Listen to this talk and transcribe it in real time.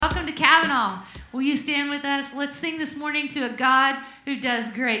Cavanaugh. Will you stand with us? Let's sing this morning to a God who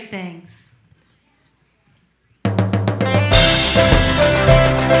does great things.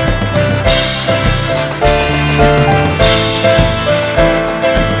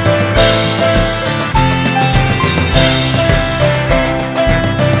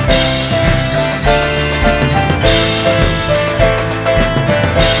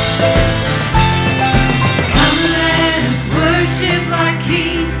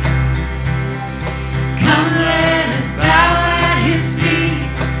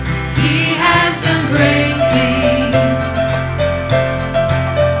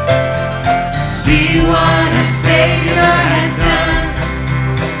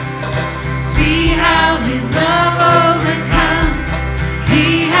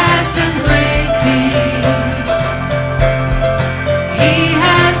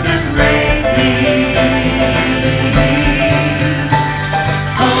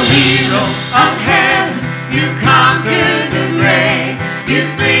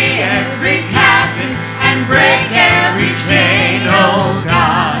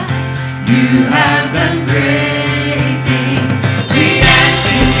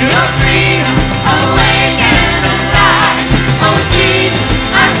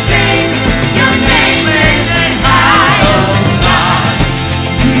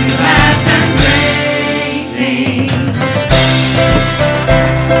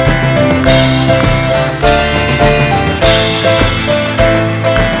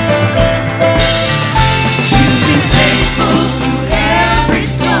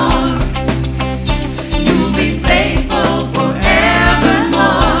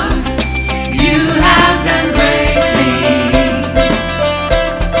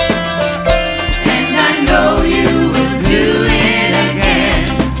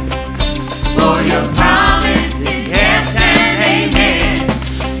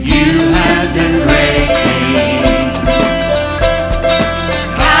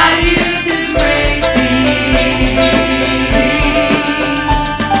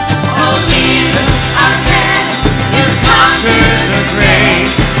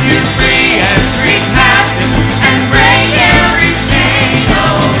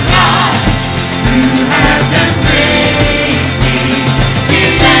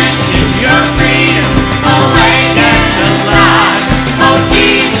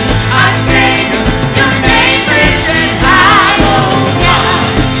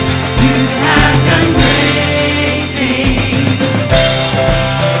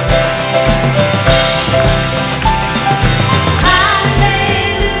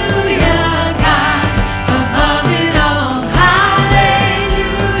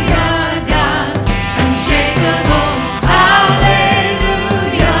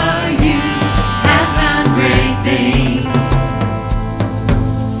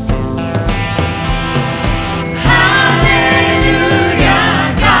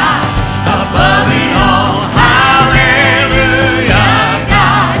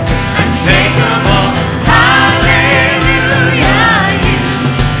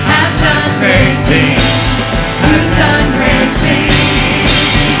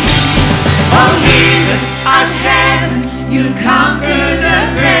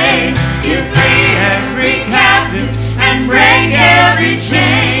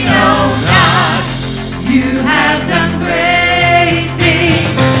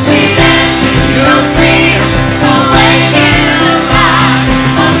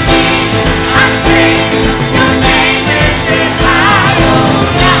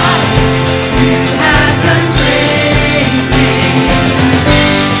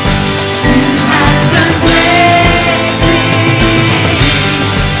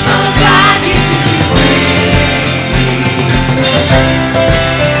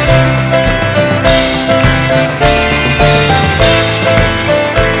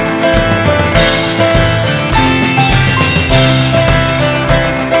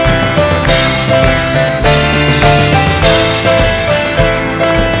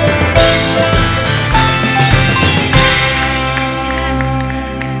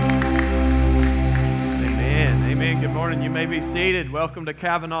 Welcome to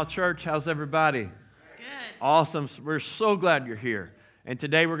Cavanaugh Church. How's everybody? Good. Awesome. We're so glad you're here. And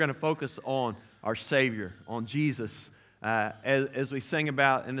today we're going to focus on our Savior, on Jesus. As we sing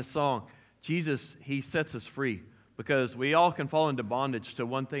about in this song, Jesus, He sets us free because we all can fall into bondage to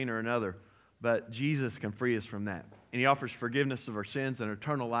one thing or another, but Jesus can free us from that. And He offers forgiveness of our sins and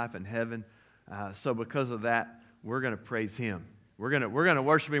eternal life in heaven. So because of that, we're going to praise Him. We're going to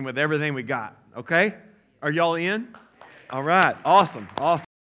worship Him with everything we got. Okay? Are y'all in? All right. Awesome.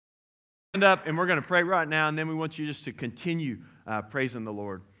 Stand up, and we're going to pray right now, and then we want you just to continue praising the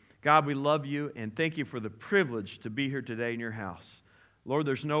Lord. God, we love you and thank you for the privilege to be here today in your house. Lord,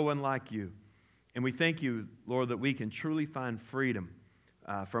 there's no one like you. And we thank you, Lord, that we can truly find freedom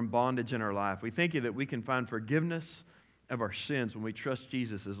from bondage in our life. We thank you that we can find forgiveness of our sins when we trust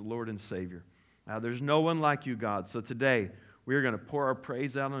Jesus as Lord and Savior. There's no one like you, God. So today, we are going to pour our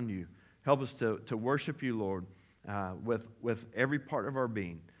praise out on you. Help us to worship you, Lord, with every part of our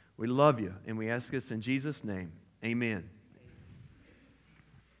being. We love you, and we ask this in Jesus' name. Amen.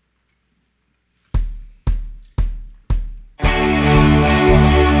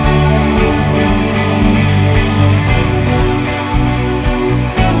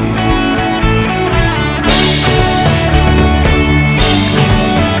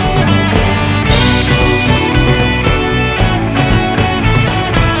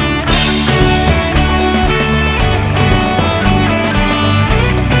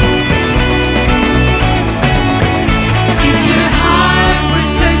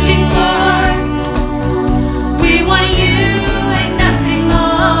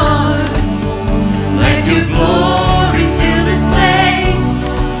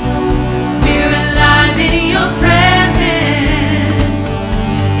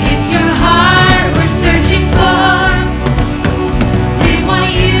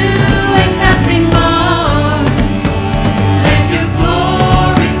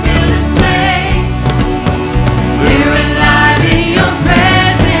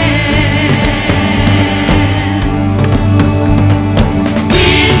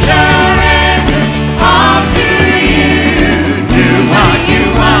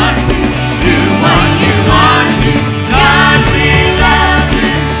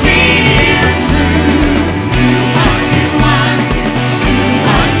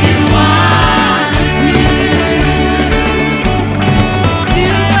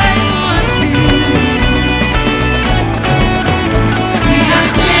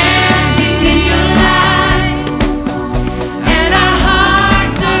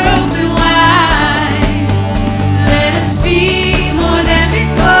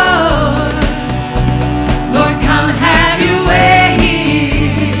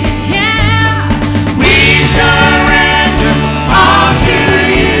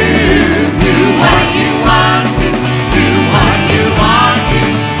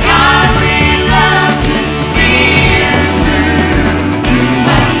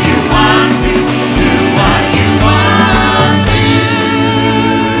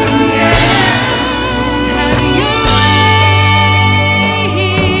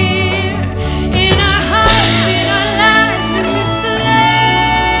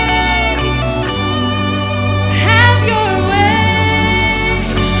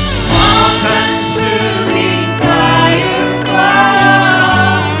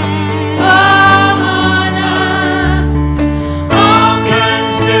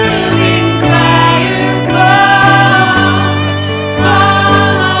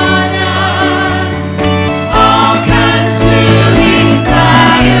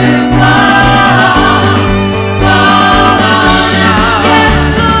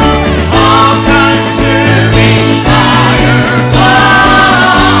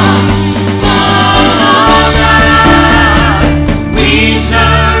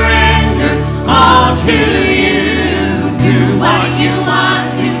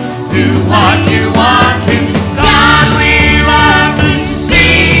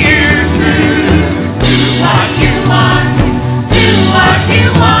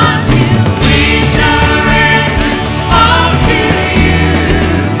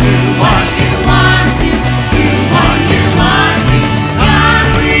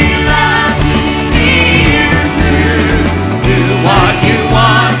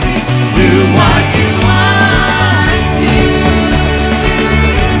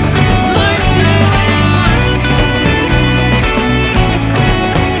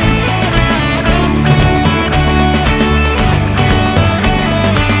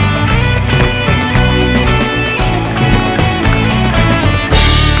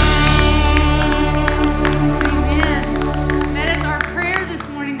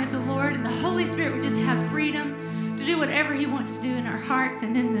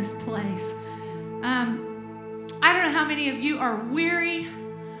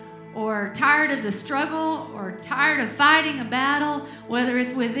 or tired of the struggle or tired of fighting a battle, whether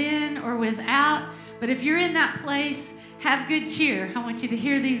it's within or without. But if you're in that place, have good cheer. I want you to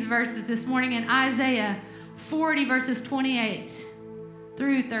hear these verses this morning in Isaiah 40, verses 28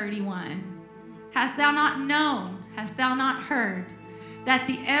 through 31. Hast thou not known, hast thou not heard, that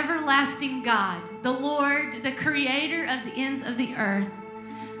the everlasting God, the Lord, the creator of the ends of the earth,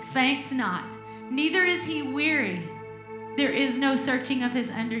 faints not, neither is he weary. There is no searching of his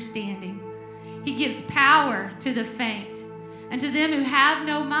understanding. He gives power to the faint, and to them who have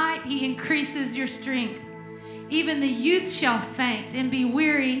no might, he increases your strength. Even the youth shall faint and be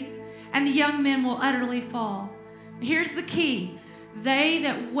weary, and the young men will utterly fall. Here's the key. They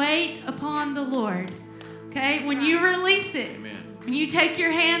that wait upon the Lord. Okay? When you release it, amen, when you take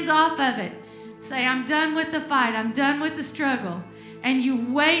your hands off of it, say, I'm done with the fight. I'm done with the struggle. And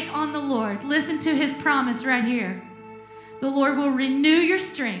you wait on the Lord. Listen to his promise right here. The Lord will renew your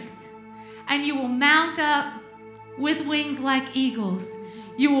strength, and you will mount up with wings like eagles.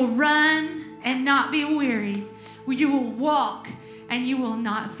 You will run and not be weary. You will walk and you will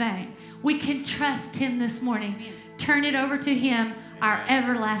not faint. We can trust him this morning. Turn it over to him, our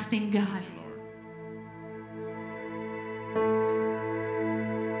everlasting God.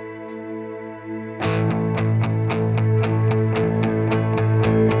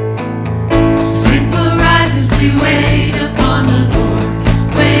 Strength will rise as we wait upon the Lord.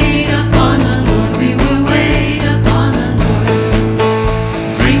 Wait upon the Lord. We will wait upon the Lord.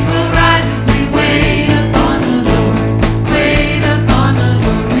 Strength will rise as we wait upon the Lord. Wait upon the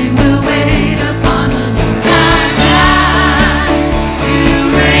Lord. We will wait upon the Lord. Our God,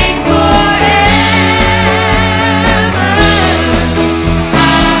 you reign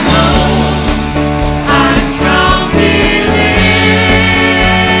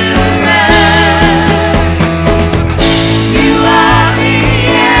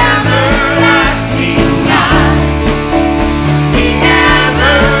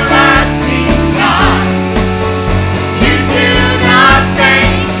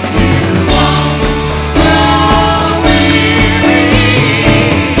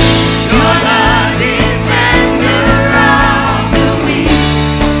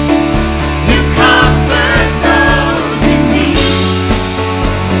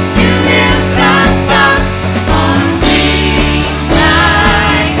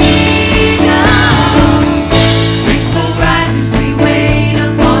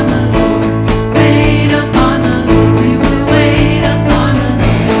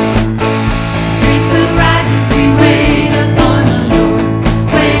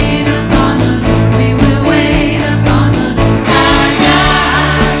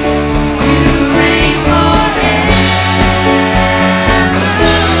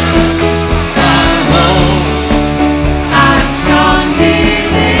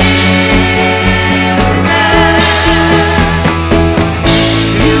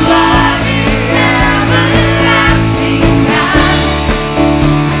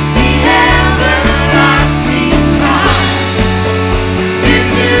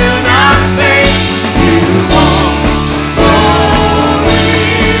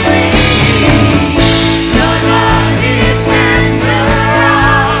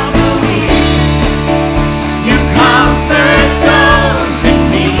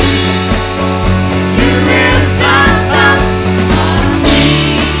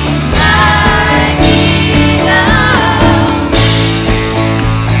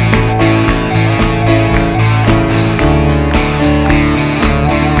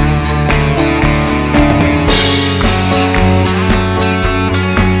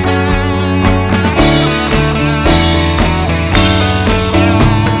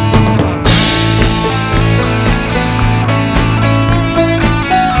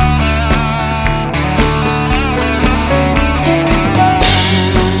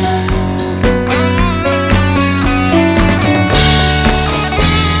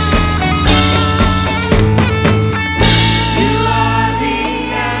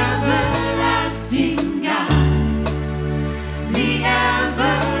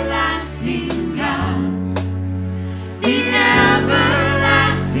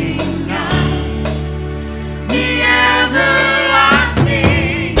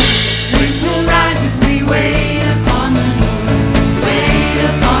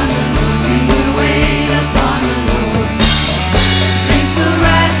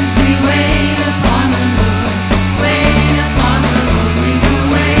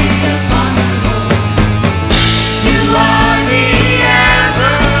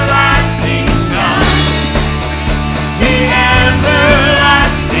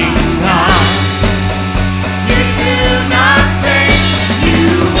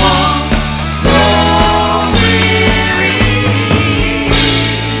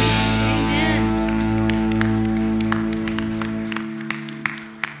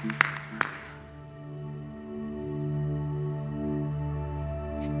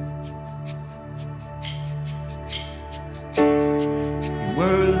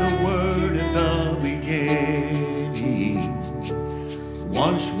were the Word in the beginning.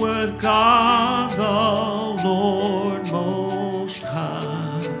 Once with God the Lord Most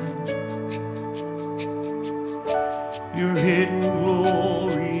your hidden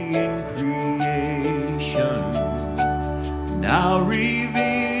glory in creation, now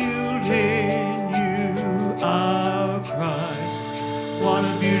revealed in you, our Christ. What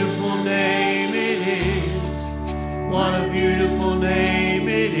a beautiful name it is. What a beautiful name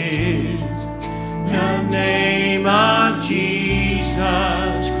it is. The name of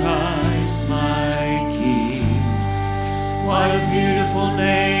Jesus Christ, my King. What a beautiful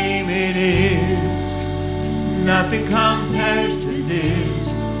name it is. Nothing compares to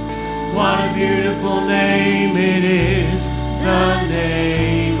this. What a beautiful name it is. The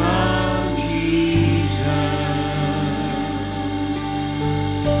name of Jesus.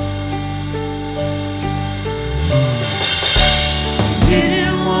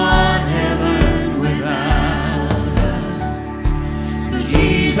 Didn't want heaven without us, so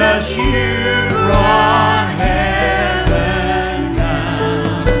Jesus, you brought heaven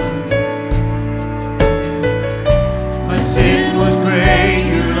down. My sin was great,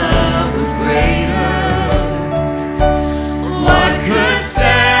 your love was greater. What could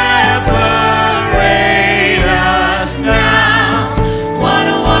separate us now? What a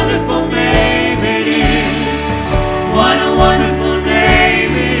wonderful name it is. What a wonderful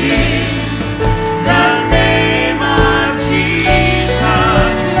name it is. The name of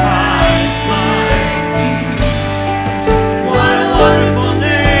Jesus Christ, my King. What a wonderful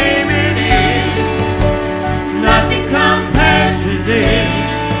name it is. Nothing compares to this.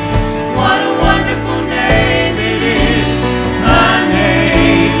 What a wonderful name it is. The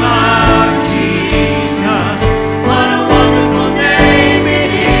name of Jesus. What a wonderful name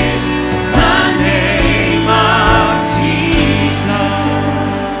it is. The name of Jesus.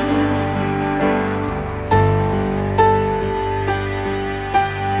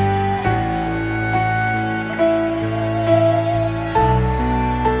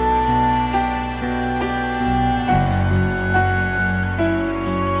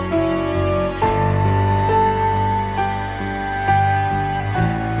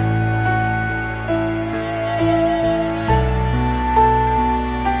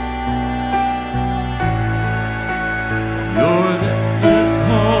 You're the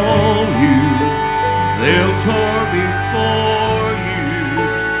call you, they'll tour before you,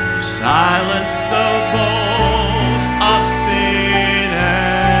 silence the boast of sin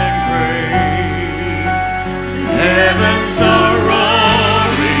and grave. The heavens are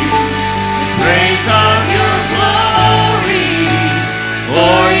roaring, the praise of your glory,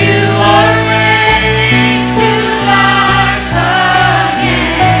 for you are raised to life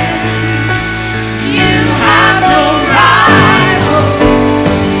again. You have no rival,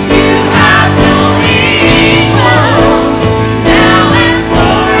 you have no equal, now and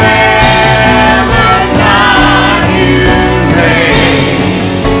forever, God, you reign.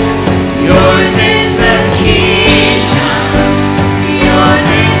 Yours is the kingdom, yours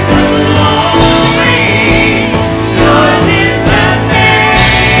is the glory, yours is the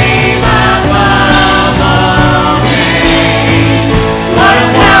name above all names. What a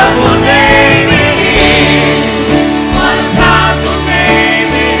powerful name it is. What a powerful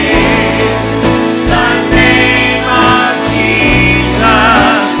name it is. The name of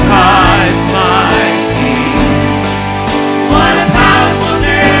Jesus Christ, my King. What a powerful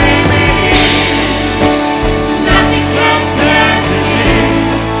name it is. Nothing can stand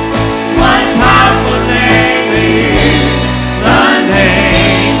against. What a powerful name it is. The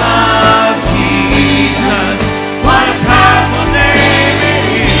name of Jesus. What a powerful name it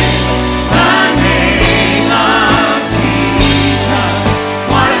is. The name of Jesus.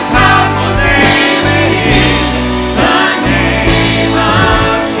 What a powerful name it is. The name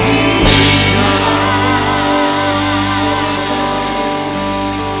of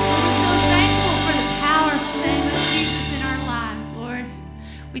We're so thankful for the powerful name of Jesus in our lives, Lord.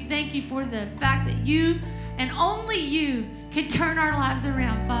 We thank you for the fact that you and only you can turn our lives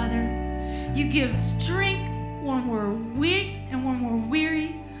around, Father. You give strength when we're weak and when we're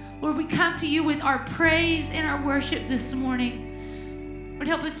weary. Lord, we come to you with our praise and our worship this morning. Lord,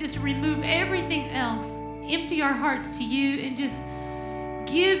 help us just to remove everything else, empty our hearts to you, and just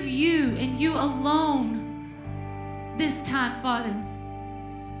give you and you alone this time, Father.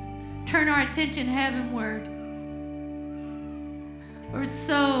 Turn our attention heavenward. We're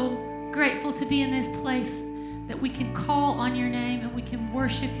so grateful to be in this place that we can call on your name and we can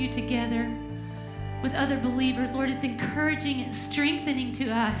worship you together with other believers. Lord, it's encouraging and strengthening to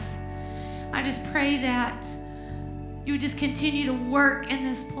us. I just pray that you would just continue to work in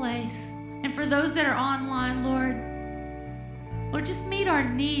this place. And for those that are online, Lord, just meet our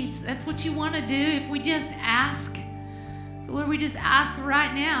needs. That's what you want to do if we just ask. So Lord, we just ask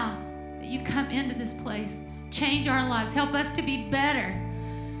right now that you come into this place. Change our lives. Help us to be better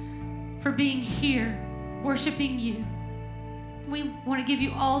for being here, worshiping you. We want to give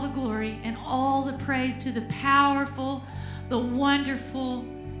you all the glory and all the praise to the powerful, the wonderful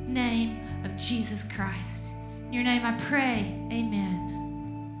name of Jesus Christ. In your name I pray, amen.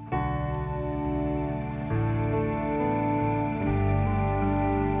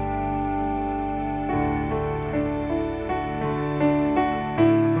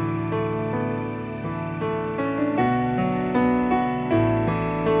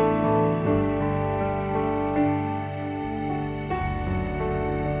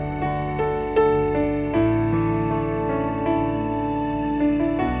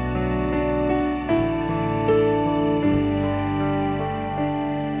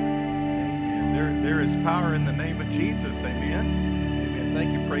 Power in the name of Jesus, amen. Amen.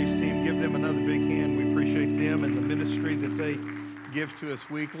 Thank you, praise team. Give them another big hand. We appreciate them and the ministry that they give to us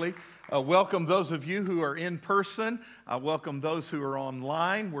weekly. Welcome those of you who are in person. Welcome those who are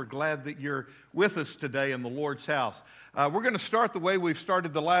online. We're glad that you're with us today in the Lord's house. We're going to start the way we've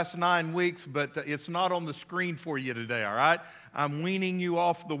started the last 9 weeks, but it's not on the screen for you today, all right? I'm weaning you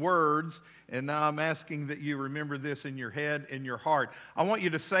off the words, and now I'm asking that you remember this in your head and your heart. I want you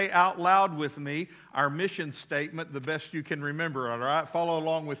to say out loud with me our mission statement the best you can remember, all right? Follow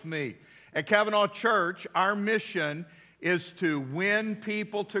along with me. At Cavanaugh Church, our mission is to win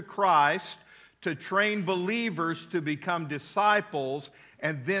people to Christ, to train believers to become disciples,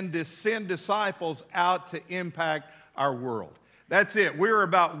 and then to send disciples out to impact our world. That's it. We're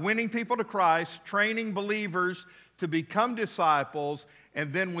about winning people to Christ, training believers to become disciples,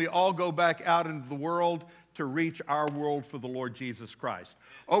 and then we all go back out into the world to reach our world for the Lord Jesus Christ.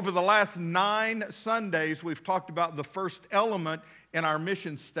 Over the last 9 Sundays, we've talked about the first element in our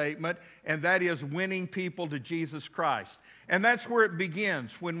mission statement, and that is winning people to Jesus Christ. And that's where it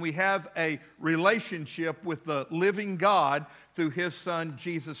begins, when we have a relationship with the living God through His Son,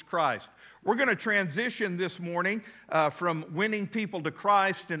 Jesus Christ. We're going to transition this morning from winning people to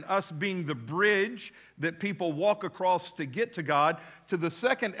Christ and us being the bridge that people walk across to get to God to the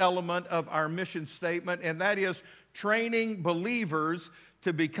second element of our mission statement, and that is training believers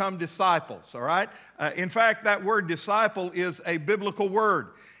to become disciples, all right? In fact, that word disciple is a biblical word.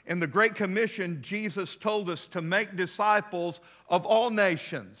 In the Great Commission, Jesus told us to make disciples of all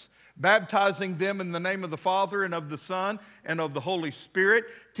nations, baptizing them in the name of the Father and of the Son and of the Holy Spirit,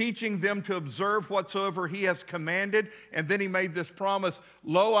 teaching them to observe whatsoever He has commanded. And then He made this promise,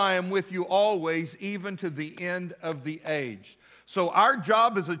 "Lo, I am with you always, even to the end of the age." So our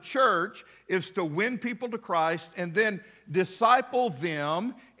job as a church is to win people to Christ and then disciple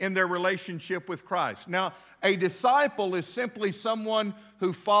them in their relationship with Christ. Now, a disciple is simply someone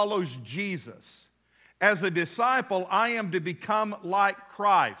who follows Jesus. As a disciple, I am to become like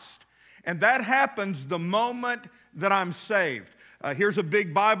Christ. And that happens the moment that I'm saved. Here's a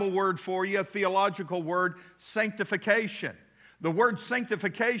big Bible word for you, a theological word, sanctification. The word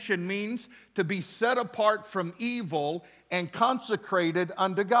sanctification means to be set apart from evil and consecrated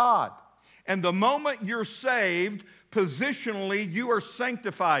unto God. And the moment you're saved, positionally, you are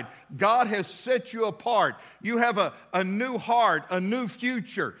sanctified. God has set you apart. You have a new heart, a new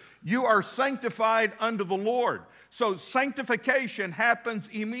future. You are sanctified unto the Lord. So sanctification happens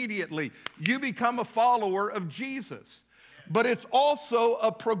immediately. You become a follower of Jesus. But it's also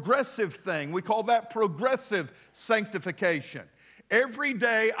a progressive thing. We call that progressive sanctification. Every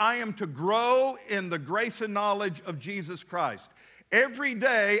day I am to grow in the grace and knowledge of Jesus Christ. Every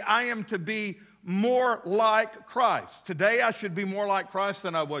day I am to be more like Christ. Today I should be more like Christ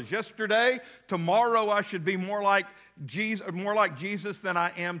than I was yesterday. Tomorrow I should be more like Jesus than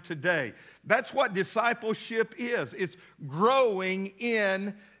I am today. That's what discipleship is. It's growing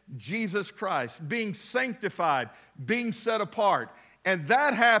in Jesus Christ, being sanctified, being set apart. And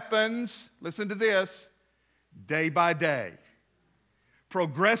that happens, listen to this, day by day.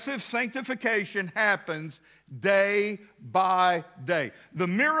 Progressive sanctification happens day by day. The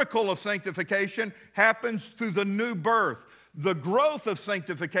miracle of sanctification happens through the new birth. The growth of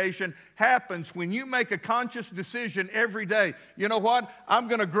sanctification happens when you make a conscious decision every day. You know what? I'm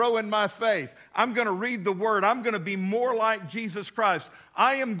going to grow in my faith. I'm going to read the Word. I'm going to be more like Jesus Christ.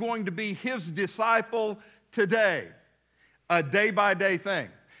 I am going to be His disciple today. A day-by-day thing.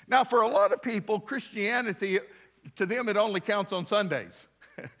 Now, for a lot of people, Christianity, to them, it only counts on Sundays.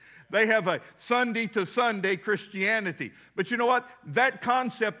 They have a Sunday to Sunday Christianity. But you know what? That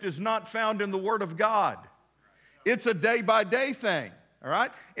concept is not found in the Word of God. It's a day-by-day thing, all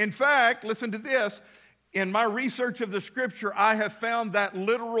right? In fact, listen to this. In my research of the Scripture, I have found that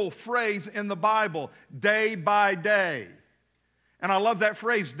literal phrase in the Bible, day by day. And I love that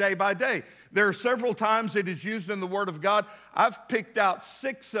phrase, day by day. There are several times it is used in the Word of God. I've picked out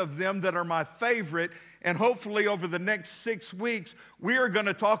 6 of them that are my favorite, and hopefully over the next 6 weeks, we are going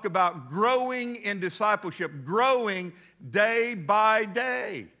to talk about growing in discipleship, growing day by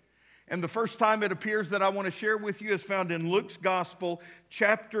day. And the first time it appears that I want to share with you is found in Luke's Gospel,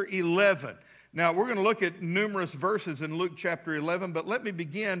 chapter 11. Now, we're going to look at numerous verses in Luke chapter 11, but let me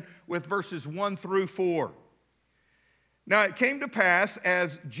begin with verses 1 through 4. Now, it came to pass,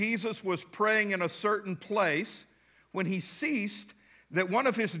 as Jesus was praying in a certain place, when he ceased, that one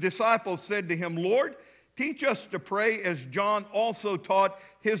of his disciples said to him, Lord, teach us to pray as John also taught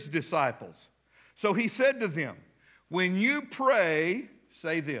his disciples. So he said to them, when you pray,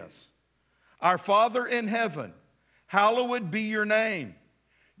 say this, Our Father in heaven, hallowed be your name.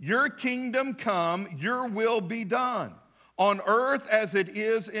 Your kingdom come, your will be done, on earth as it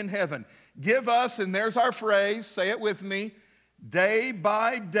is in heaven. Give us, and there's our phrase, say it with me, day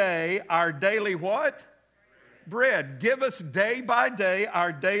by day our daily what? Bread. Give us day by day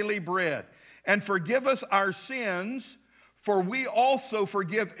our daily bread. And forgive us our sins, for we also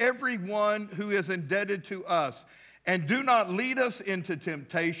forgive everyone who is indebted to us. And do not lead us into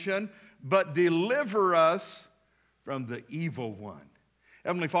temptation, but deliver us from the evil one.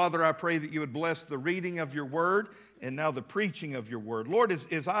 Heavenly Father, I pray that you would bless the reading of your word and now the preaching of your word. Lord,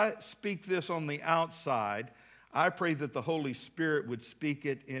 as I speak this on the outside, I pray that the Holy Spirit would speak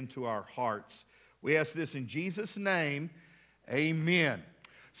it into our hearts. We ask this in Jesus' name, amen.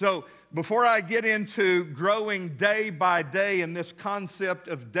 So before I get into growing day by day in this concept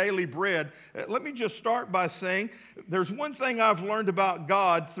of daily bread, let me just start by saying there's one thing I've learned about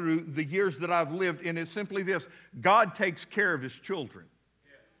God through the years that I've lived, and it's simply this: God takes care of his children.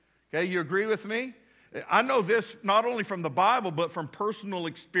 Okay, you agree with me? I know this not only from the Bible, but from personal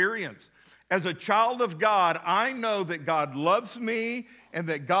experience. As a child of God, I know that God loves me and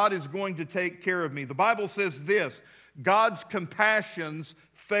that God is going to take care of me. The Bible says this: God's compassions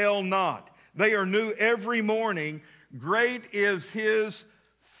fail not. They are new every morning. Great is his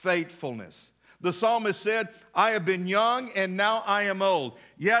faithfulness. The psalmist said, I have been young and now I am old,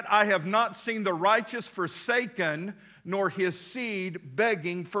 yet I have not seen the righteous forsaken, nor his seed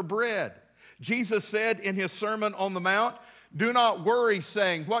begging for bread. Jesus said in his Sermon on the Mount, do not worry,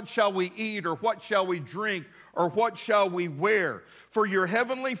 saying, what shall we eat, or what shall we drink, or what shall we wear? For your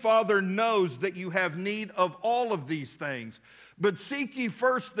heavenly Father knows that you have need of all of these things. But seek ye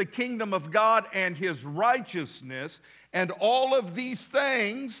first the kingdom of God and his righteousness, and all of these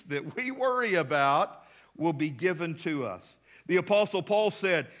things that we worry about will be given to us. The Apostle Paul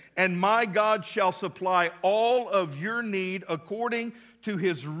said, and my God shall supply all of your need according to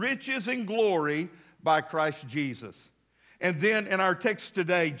his riches and glory by Christ Jesus. And then in our text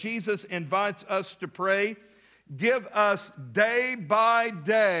today, Jesus invites us to pray, give us day by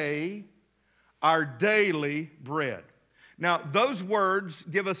day our daily bread. Now, those words,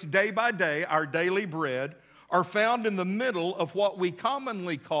 give us day by day our daily bread, are found in the middle of what we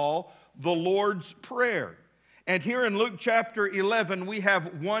commonly call the Lord's Prayer. And here in Luke chapter 11, we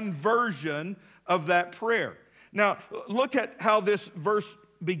have one version of that prayer. Now, look at how this verse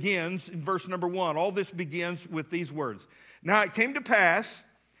begins in verse number 1. All this begins with these words. Now, it came to pass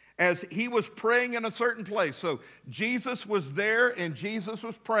as he was praying in a certain place. So Jesus was there and Jesus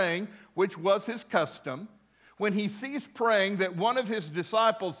was praying, which was his custom. When he ceased praying, that one of his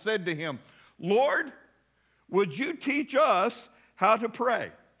disciples said to him, Lord, would you teach us how to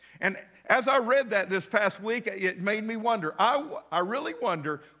pray? And as I read that this past week, it made me wonder. I really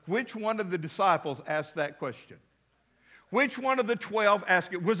wonder which one of the disciples asked that question. Which one of the 12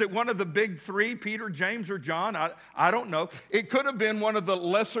 asked it? Was it one of the big 3, Peter, James, or John? I don't know. It could have been one of the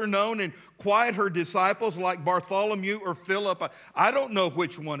lesser known and quieter disciples like Bartholomew or Philip. I don't know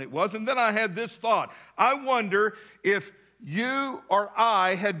which one it was. And then I had this thought. I wonder if you or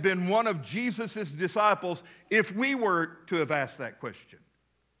I had been one of Jesus' disciples if we were to have asked that question.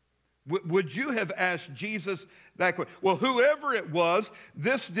 Would you have asked Jesus that question? Well, whoever it was,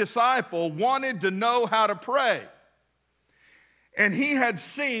 this disciple wanted to know how to pray. And he had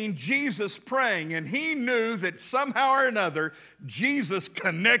seen Jesus praying, and he knew that somehow or another, Jesus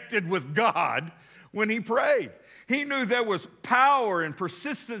connected with God when he prayed. He knew there was power and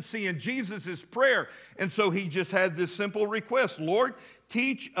persistency in Jesus' prayer. And so he just had this simple request, Lord,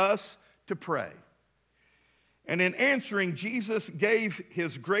 teach us to pray. And in answering, Jesus gave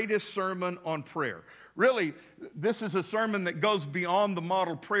his greatest sermon on prayer. Really, this is a sermon that goes beyond the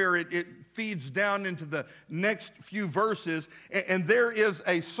model prayer. It feeds down into the next few verses. And there is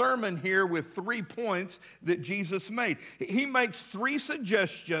a sermon here with 3 points that Jesus made. He makes 3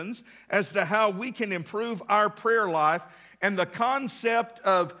 suggestions as to how we can improve our prayer life. And the concept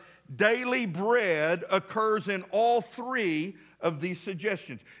of daily bread occurs in all three of these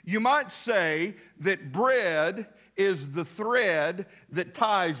suggestions. You might say that bread is the thread that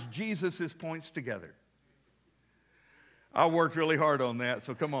ties Jesus' points together. I worked really hard on that,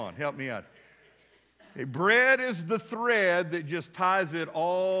 so come on, help me out. Okay, bread is the thread that just ties it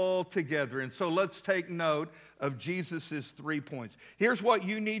all together. And so let's take note of Jesus' 3 points. Here's what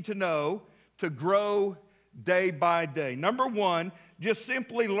you need to know to grow day by day. Number one, just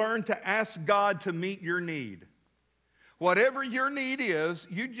simply learn to ask God to meet your need. Whatever your need is,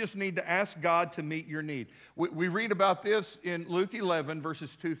 you just need to ask God to meet your need. We read about this in Luke 11, verses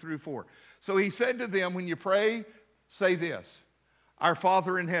 2 through 4. So he said to them, when you pray, say this, Our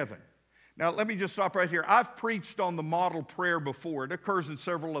Father in heaven. Now, let me just stop right here. I've preached on the model prayer before. It occurs in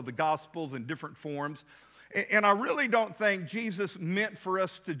several of the Gospels in different forms. And I really don't think Jesus meant for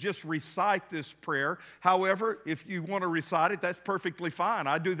us to just recite this prayer. However, if you want to recite it, that's perfectly fine.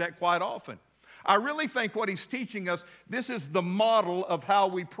 I do that quite often. I really think what he's teaching us, this is the model of how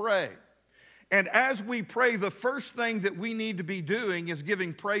we pray. And as we pray, the first thing that we need to be doing is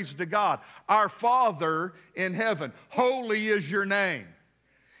giving praise to God. Our Father in heaven, holy is your name.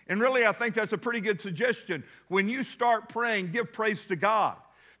 And really, I think that's a pretty good suggestion. When you start praying, give praise to God,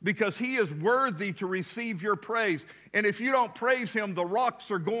 because he is worthy to receive your praise. And if you don't praise him, the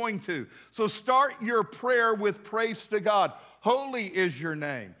rocks are going to. So start your prayer with praise to God. Holy is your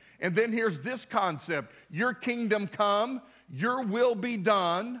name. And then here's this concept. Your kingdom come, your will be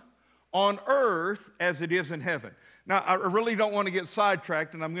done on earth as it is in heaven. Now, I really don't want to get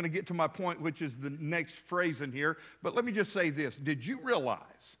sidetracked, and I'm going to get to my point, which is the next phrase in here. But let me just say this. Did you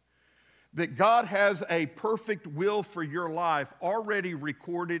realize that God has a perfect will for your life already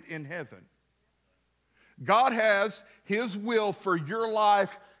recorded in heaven? God has his will for your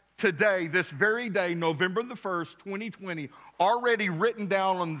life today, this very day, November the 1st, 2020, already written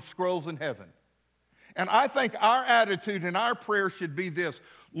down on the scrolls in heaven. And I think our attitude and our prayer should be this: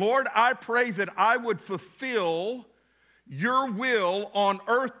 Lord, I pray that I would fulfill your will on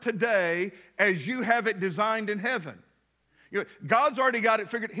earth today as you have it designed in heaven. You know, God's already got it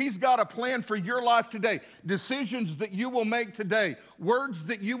figured. He's got a plan for your life today. Decisions that you will make today. Words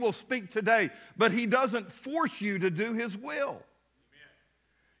that you will speak today. But he doesn't force you to do his will. Amen.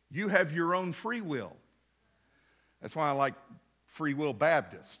 You have your own free will. That's why I like Free Will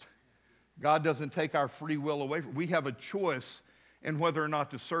Baptist. God doesn't take our free will away. We have a choice in whether or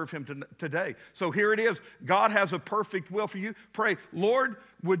not to serve him today. So here it is. God has a perfect will for you. Pray, Lord,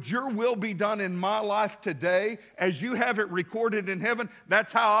 would your will be done in my life today as you have it recorded in heaven?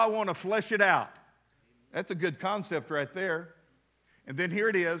 That's how I want to flesh it out. That's a good concept right there. And then here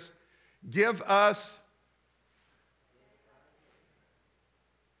it is. Give us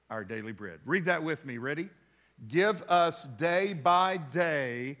our daily bread. Read that with me. Ready? Give us day by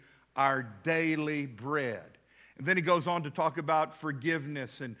day our daily bread. And then he goes on to talk about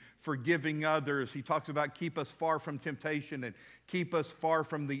forgiveness and forgiving others. He talks about keep us far from temptation and keep us far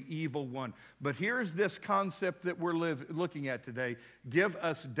from the evil one. But here's this concept that we're looking at today. Give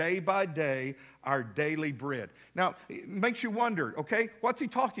us day by day our daily bread. Now, it makes you wonder, okay, what's he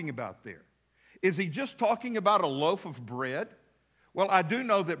talking about there? Is he just talking about a loaf of bread? Well, I do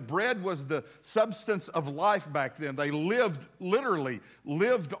know that bread was the substance of life back then. They literally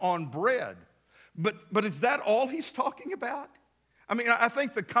lived on bread. But is that all he's talking about? I mean, I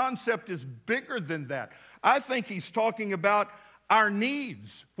think the concept is bigger than that. I think he's talking about our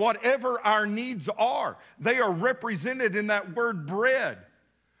needs, whatever our needs are. They are represented in that word bread.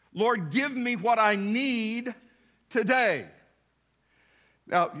 Lord, give me what I need today.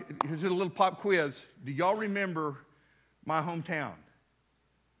 Now, here's a little pop quiz. Do y'all remember my hometown?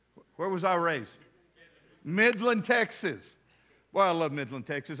 Where was I raised? Midland, Texas. Well, I love Midland,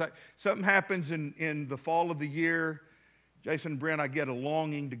 Texas. Something happens in the fall of the year. Jason and Brent, I get a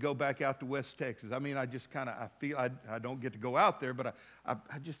longing to go back out to West Texas. I mean, I just kind of, I feel, I don't get to go out there, but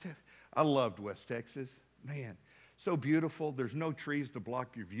I loved West Texas. Man, so beautiful. There's no trees to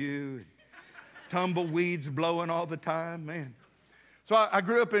block your view. Tumbleweeds blowing all the time, man. So I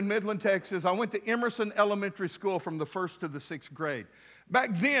grew up in Midland, Texas. I went to Emerson Elementary School from the 1st to the 6th grade.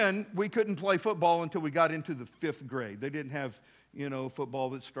 Back then, we couldn't play football until we got into the 5th grade. They didn't have, football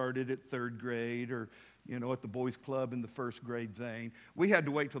that started at 3rd grade or, at the boys' club in the 1st grade, Zane. We had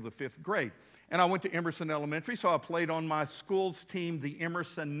to wait till the 5th grade. And I went to Emerson Elementary, so I played on my school's team, the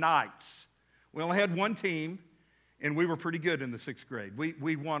Emerson Knights. We only had one team, and we were pretty good in the 6th grade.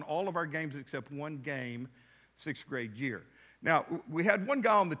 We won all of our games except one game 6th grade year. Now, we had one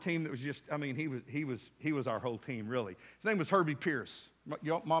guy on the team that was just, he was our whole team, really. His name was Herbie Pierce.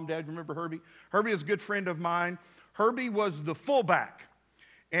 Mom, Dad, remember Herbie? Herbie is a good friend of mine. Herbie was the fullback.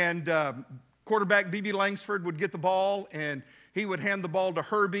 And quarterback B.B. Langsford would get the ball, and he would hand the ball to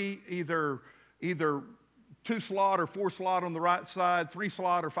Herbie, either 2-slot or 4-slot on the right side,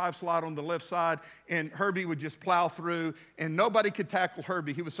 3-slot or 5-slot on the left side, and Herbie would just plow through, and nobody could tackle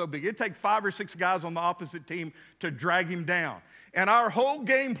Herbie. He was so big. It'd take 5 or 6 guys on the opposite team to drag him down. And our whole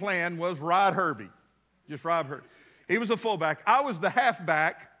game plan was ride Herbie. Just ride Herbie. He was the fullback. I was the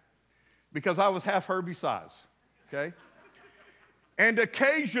halfback because I was half Herbie's size, okay? And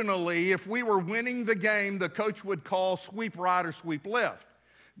occasionally, if we were winning the game, the coach would call sweep right or sweep left.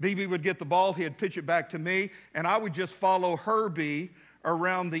 BB would get the ball, he'd pitch it back to me, and I would just follow Herbie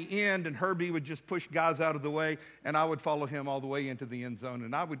around the end, and Herbie would just push guys out of the way, and I would follow him all the way into the end zone,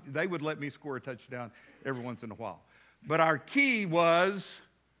 and they would let me score a touchdown every once in a while. But our key was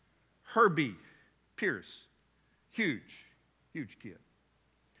Herbie Pierce. Huge kid.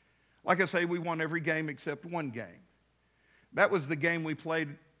 Like I say, we won every game except one game. That was the game we played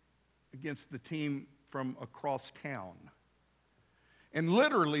against the team from across town. And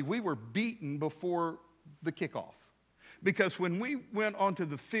literally, we were beaten before the kickoff. Because when we went onto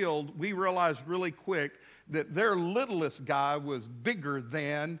the field, we realized really quick that their littlest guy was bigger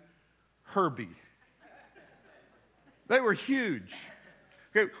than Herbie. They were huge.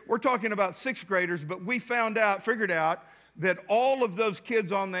 Okay, we're talking about 6th graders, but we figured out that all of those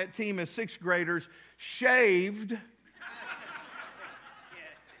kids on that team as 6th graders shaved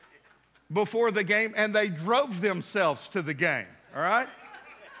before the game, and they drove themselves to the game. All right,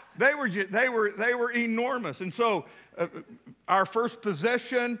 they were enormous, and so our first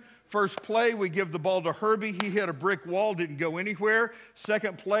possession, first play, we give the ball to Herbie. He hit a brick wall, didn't go anywhere.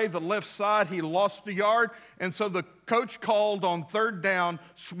 Second play, the left side, he lost a yard, and so the coach called on 3rd down,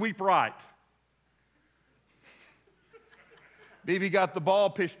 sweep right. BB got the ball,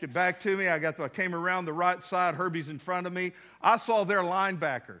 pitched it back to me. I came around the right side. Herbie's in front of me. I saw their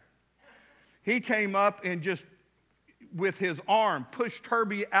linebacker. He came up and just, with his arm, pushed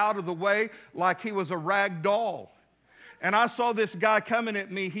Herbie out of the way like he was a rag doll. And I saw this guy coming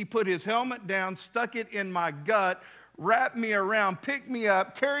at me. He put his helmet down, stuck it in my gut, wrapped me around, picked me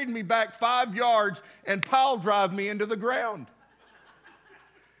up, carried me back 5 yards, and pile drive me into the ground.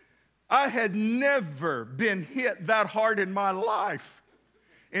 I had never been hit that hard in my life.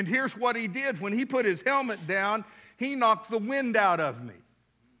 And here's what he did. When he put his helmet down, he knocked the wind out of me.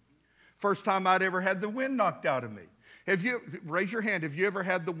 First time I'd ever had the wind knocked out of me. Raise your hand, have you ever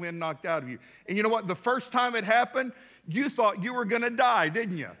had the wind knocked out of you? And you know what? The first time it happened, you thought you were going to die,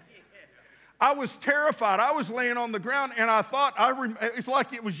 didn't you? I was terrified. I was laying on the ground, and I thought, it's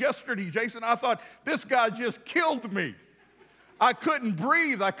like it was yesterday, Jason. I thought, this guy just killed me. I couldn't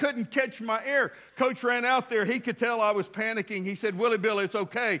breathe. I couldn't catch my air. Coach ran out there. He could tell I was panicking. He said, Willie Bill, it's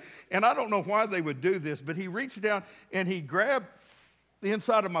okay. And I don't know why they would do this, but he reached down, and he grabbed the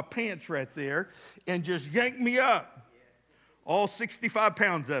inside of my pants right there and just yanked me up. All 65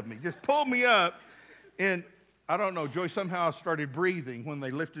 pounds of me. Just pulled me up, and I don't know, Joy, somehow I started breathing when they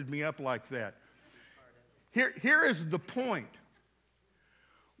lifted me up like that. Here is the point.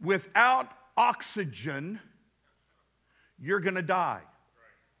 Without oxygen, you're going to die.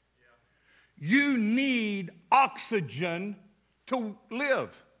 You need oxygen to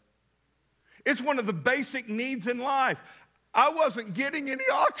live. It's one of the basic needs in life. I wasn't getting any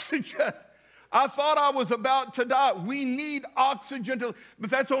oxygen. I thought I was about to die. We need oxygen, but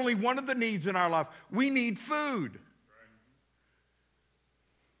that's only one of the needs in our life. We need food.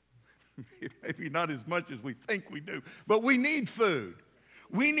 Maybe not as much as we think we do, but we need food.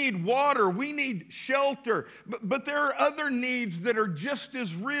 We need water. We need shelter. But there are other needs that are just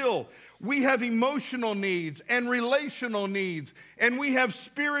as real. We have emotional needs and relational needs, and we have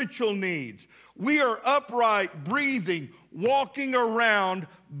spiritual needs. We are upright, breathing, walking around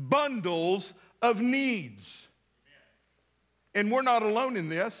bundles of needs. And we're not alone in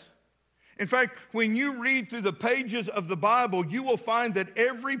this. In fact, when you read through the pages of the Bible, you will find that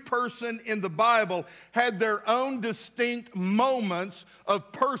every person in the Bible had their own distinct moments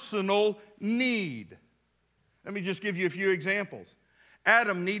of personal need. Let me just give you a few examples.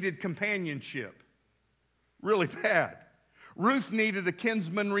 Adam needed companionship, really bad. Ruth needed a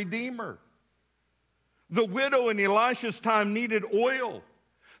kinsman redeemer. The widow in Elisha's time needed oil.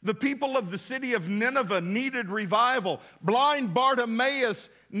 The people of the city of Nineveh needed revival. Blind Bartimaeus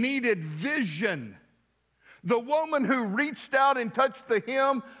needed vision. The woman who reached out and touched the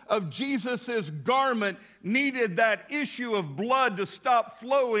hem of Jesus' garment needed that issue of blood to stop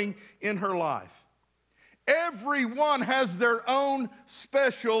flowing in her life. Everyone has their own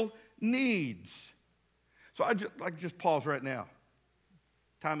special needs. So I'd like to just pause right now.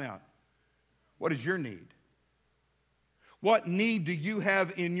 Time out. What is your need? What need do you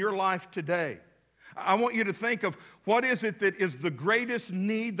have in your life today? I want you to think of what is it that is the greatest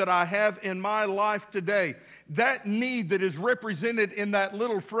need that I have in my life today. That need that is represented in that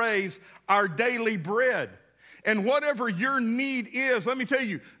little phrase, our daily bread. And whatever your need is, let me tell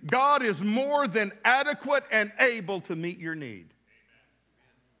you, God is more than adequate and able to meet your need.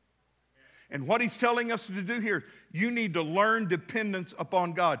 And what he's telling us to do here, you need to learn dependence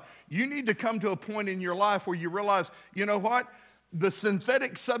upon God. You need to come to a point in your life where you realize, you know what? The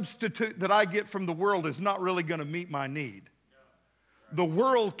synthetic substitute that I get from the world is not really going to meet my need. The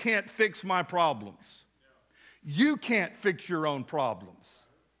world can't fix my problems. You can't fix your own problems.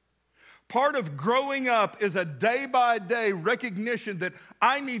 Part of growing up is a day-by-day recognition that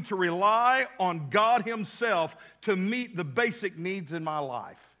I need to rely on God himself to meet the basic needs in my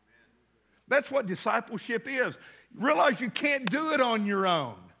life. That's what discipleship is. Realize you can't do it on your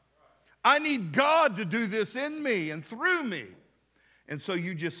own. I need God to do this in me and through me. And so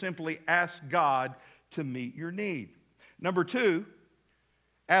you just simply ask God to meet your need. Number 2,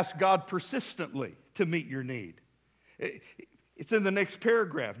 ask God persistently to meet your need. It's in the next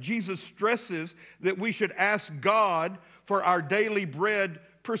paragraph. Jesus stresses that we should ask God for our daily bread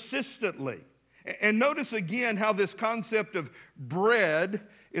persistently. And notice again how this concept of bread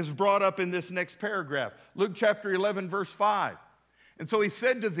is brought up in this next paragraph. Luke chapter 11, verse 5. And so he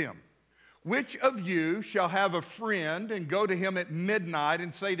said to them, which of you shall have a friend and go to him at midnight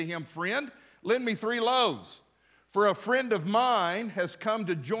and say to him, friend, lend me 3 loaves, for a friend of mine has come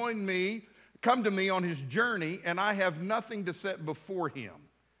to me on his journey, and I have nothing to set before him.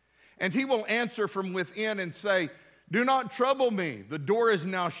 And he will answer from within and say, do not trouble me. The door is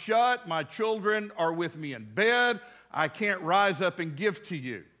now shut. My children are with me in bed. I can't rise up and give to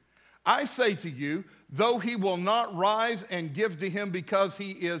you. I say to you, though he will not rise and give to him because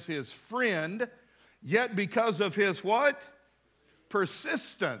he is his friend, yet because of his what?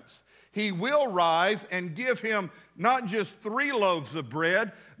 Persistence. He will rise and give him not just 3 loaves of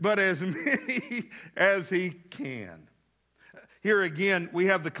bread, but as many as he can. Here again, we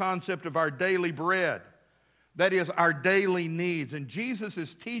have the concept of our daily bread. That is our daily needs. And Jesus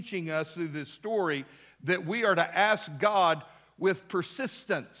is teaching us through this story that we are to ask God with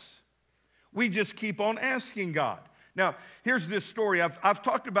persistence. We just keep on asking God. Now, here's this story. I've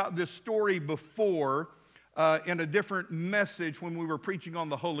talked about this story before in a different message when we were preaching on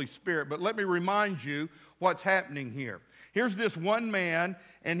the Holy Spirit. But let me remind you what's happening here. Here's this one man,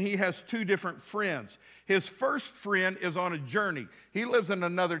 and he has 2 different friends. His first friend is on a journey. He lives in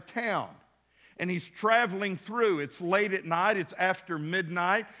another town. And he's traveling through. It's late at night. It's after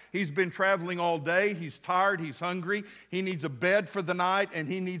midnight. He's been traveling all day. He's tired. He's hungry. He needs a bed for the night, and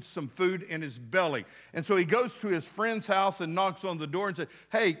he needs some food in his belly. And so he goes to his friend's house and knocks on the door and says,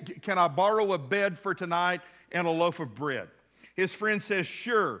 hey, can I borrow a bed for tonight and a loaf of bread? His friend says,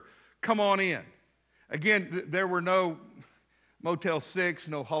 sure, come on in. Again, there were no Motel 6,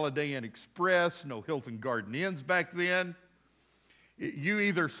 no Holiday Inn Express, no Hilton Garden Inns back then. You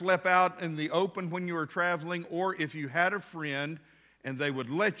either slept out in the open when you were traveling, or if you had a friend and they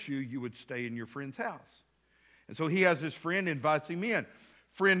would let you, you would stay in your friend's house. And so he has his friend, invites him in.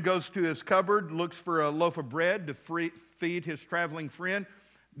 Friend goes to his cupboard, looks for a loaf of bread to feed his traveling friend.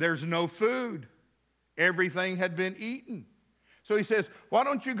 There's no food. Everything had been eaten. So he says, why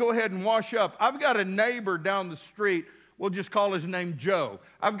don't you go ahead and wash up? I've got a neighbor down the street. We'll just call his name Joe.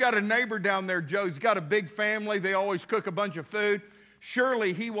 I've got a neighbor down there, Joe. He's got a big family. They always cook a bunch of food.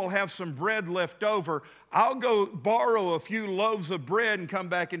 Surely he will have some bread left over. I'll go borrow a few loaves of bread and come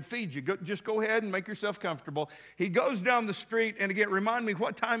back and feed you. Just go ahead and make yourself comfortable. He goes down the street, and again, remind me,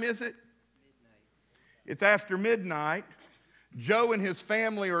 what time is it? Midnight. It's after midnight. Joe and his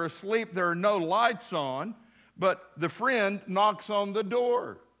family are asleep. There are no lights on, but the friend knocks on the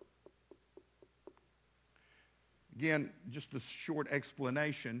door. Again, just a short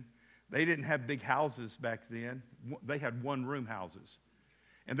explanation. They didn't have big houses back then. They had one-room houses.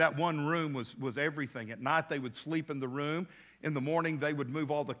 And that one room was everything. At night, they would sleep in the room. In the morning, they would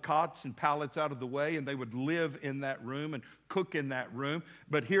move all the cots and pallets out of the way, and they would live in that room and cook in that room.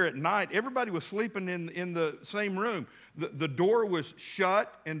 But here at night, everybody was sleeping in the same room. The door was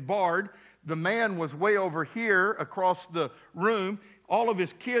shut and barred. The man was way over here across the room. All of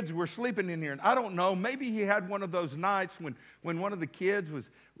his kids were sleeping in here. And I don't know, maybe he had one of those nights when one of the kids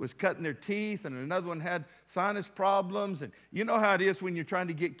was cutting their teeth and another one had sinus problems. And you know how it is when you're trying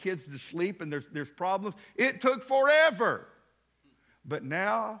to get kids to sleep and there's problems. It took forever. But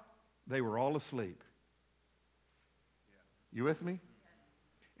now they were all asleep. You with me?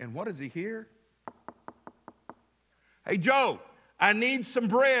 And what does he hear? Hey, Joe, I need some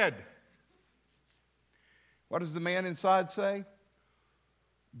bread. What does the man inside say?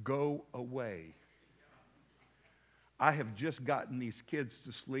 Go away. I have just gotten these kids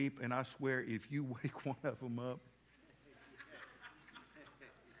to sleep, and I swear if you wake one of them up,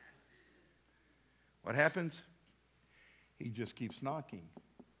 what happens? He just keeps knocking.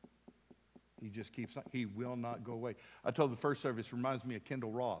 He will not go away. I told the first service, reminds me of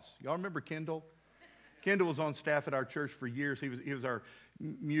Kendall Ross. Y'all remember Kendall? Kendall was on staff at our church for years. He was our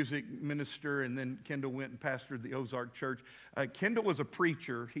music minister, and then Kendall went and pastored the Ozark Church. Kendall was a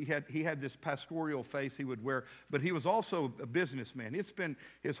preacher. He had this pastoral face he would wear, but he was also a businessman. He spent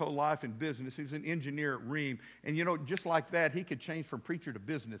his whole life in business. He was an engineer at Ream, and just like that, he could change from preacher to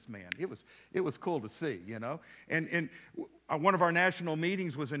businessman. It was cool to see, And one of our national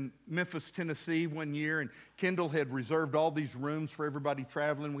meetings was in Memphis, Tennessee one year, and Kendall had reserved all these rooms for everybody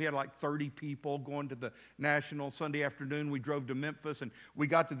traveling. We had like 30 people going to the national. Sunday afternoon, we drove to Memphis, and we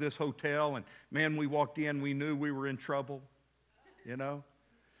got to this hotel, and man, we walked in, we knew we were in trouble,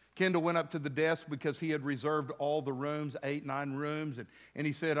 Kendall went up to the desk because he had reserved all the rooms, 8, 9 rooms, and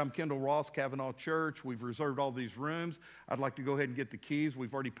he said, I'm Kendall Ross, Cavanaugh Church. We've reserved all these rooms. I'd like to go ahead and get the keys.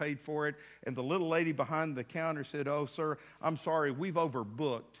 We've already paid for it. And the little lady behind the counter said, oh, sir, I'm sorry, we've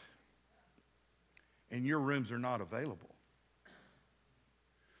overbooked, and your rooms are not available.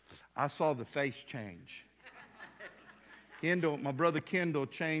 I saw the face change. Kendall, my brother Kendall,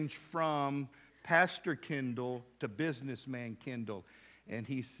 changed from Pastor Kendall to businessman Kendall. And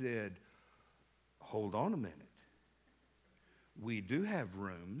he said, hold on a minute. We do have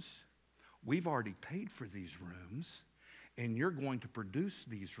rooms. We've already paid for these rooms. And you're going to produce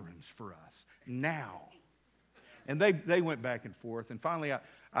these rooms for us now. And they went back and forth. And finally,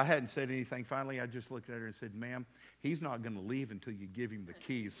 I hadn't said anything. Finally, I just looked at her and said, ma'am, he's not going to leave until you give him the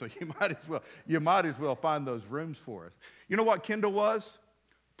keys. So you might as well find those rooms for us. You know what Kendall was?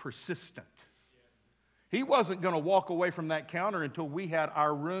 Persistent. He wasn't going to walk away from that counter until we had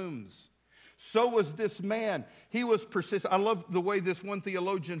our rooms. So was this man. He was persistent. I love the way this one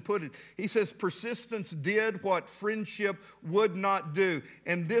theologian put it. He says, persistence did what friendship would not do.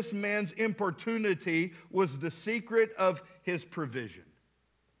 And this man's importunity was the secret of his provision.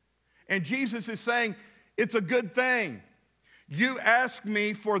 And Jesus is saying, it's a good thing. You ask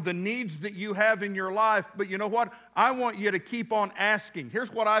me for the needs that you have in your life, but you know what? I want you to keep on asking.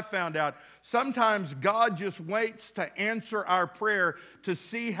 Here's what I found out. Sometimes God just waits to answer our prayer to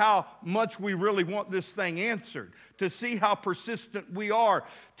see how much we really want this thing answered, to see how persistent we are,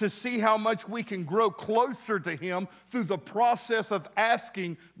 to see how much we can grow closer to Him through the process of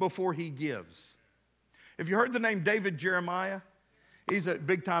asking before He gives. Have you heard the name David Jeremiah? He's a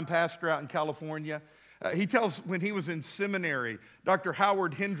big-time pastor out in California. He tells when he was in seminary, Dr.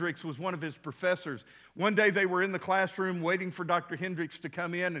 Howard Hendricks was one of his professors. One day they were in the classroom waiting for Dr. Hendricks to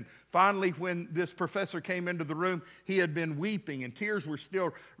come in, and finally when this professor came into the room, he had been weeping and tears were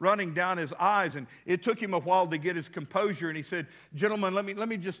still running down his eyes, and it took him a while to get his composure, and he said, gentlemen, let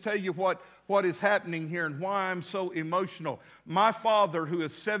me just tell you what is happening here and why I'm so emotional. My father, who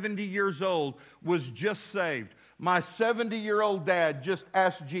is 70 years old, was just saved. My 70-year-old dad just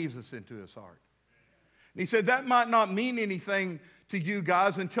asked Jesus into his heart. And he said, that might not mean anything to you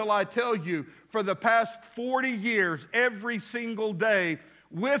guys until I tell you, for the past 40 years, every single day,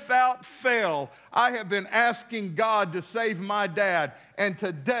 without fail, I have been asking God to save my dad. And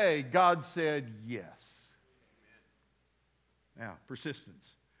today, God said yes. Now,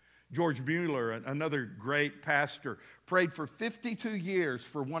 persistence. George Mueller, another great pastor, prayed for 52 years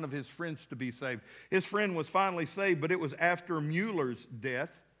for one of his friends to be saved. His friend was finally saved, but it was after Mueller's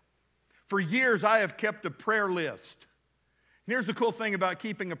death. For years, I have kept a prayer list. Here's the cool thing about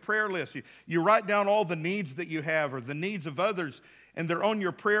keeping a prayer list. You write down all the needs that you have or the needs of others, and they're on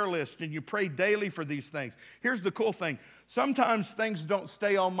your prayer list, and you pray daily for these things. Here's the cool thing. Sometimes things don't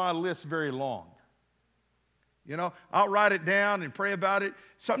stay on my list very long. I'll write it down and pray about it.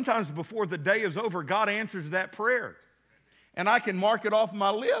 Sometimes before the day is over, God answers that prayer, and I can mark it off my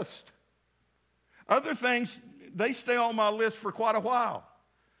list. Other things, they stay on my list for quite a while.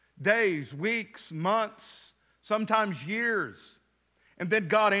 Days, weeks, months, sometimes years. And then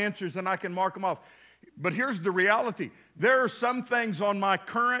God answers and I can mark them off. But here's the reality. There are some things on my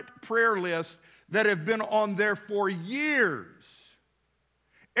current prayer list that have been on there for years.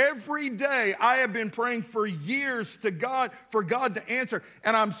 Every day I have been praying for years to God, for God to answer.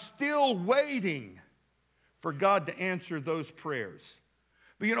 And I'm still waiting for God to answer those prayers.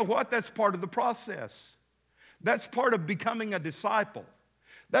 But you know what? That's part of the process. That's part of becoming a disciple.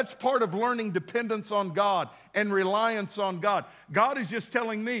 That's part of learning dependence on God and reliance on God. God is just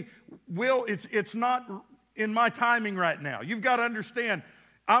telling me, Will, it's not in my timing right now. You've got to understand,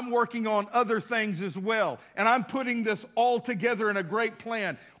 I'm working on other things as well. And I'm putting this all together in a great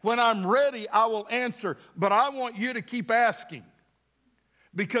plan. When I'm ready, I will answer. But I want you to keep asking.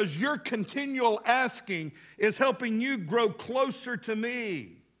 Because your continual asking is helping you grow closer to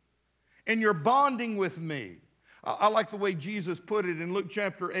me. And you're bonding with me. I like the way Jesus put it in Luke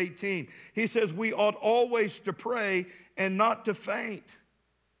chapter 18. He says we ought always to pray and not to faint.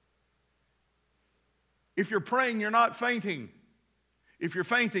 If you're praying, you're not fainting. If you're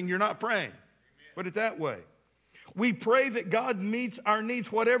fainting, you're not praying. Amen. Put it that way. We pray that God meets our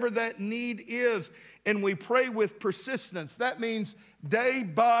needs, whatever that need is, and we pray with persistence. That means day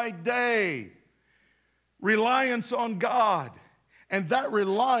by day, reliance on God. And that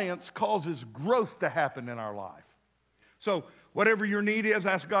reliance causes growth to happen in our life. So whatever your need is,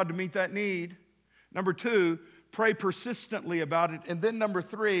 ask God to meet that need. Number 2, pray persistently about it. And then number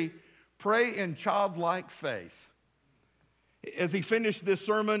 3, pray in childlike faith. As he finished this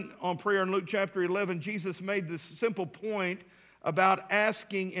sermon on prayer in Luke chapter 11, Jesus made this simple point about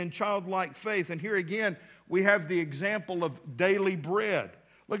asking in childlike faith. And here again, we have the example of daily bread.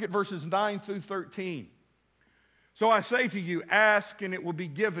 Look at verses 9 through 13. So I say to you, ask and it will be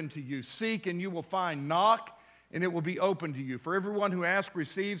given to you. Seek and you will find. Knock and it will be open to you. For everyone who asks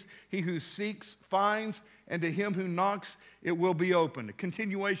receives, he who seeks finds, and to him who knocks it will be opened. A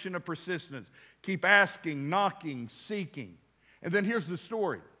continuation of persistence. Keep asking, knocking, seeking. And then here's the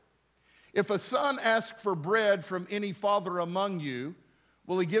story. If a son asks for bread from any father among you,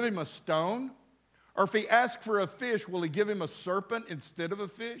 will he give him a stone? Or if he asks for a fish, will he give him a serpent instead of a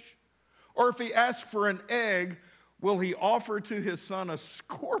fish? Or if he asks for an egg, will he offer to his son a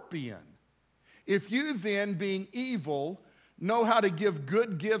scorpion? If you then, being evil, know how to give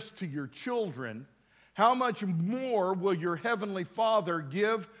good gifts to your children, how much more will your heavenly Father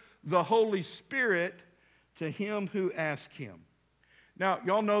give the Holy Spirit to him who asks him? Now,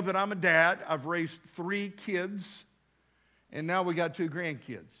 y'all know that I'm a dad. I've raised 3 kids, and now we got 2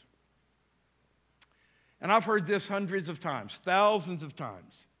 grandkids. And I've heard this hundreds of times, thousands of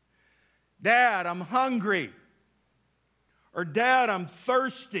times. Dad, I'm hungry. Or Dad, I'm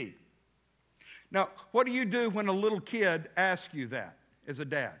thirsty. Now, what do you do when a little kid asks you that as a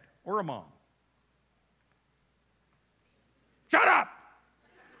dad or a mom? Shut up!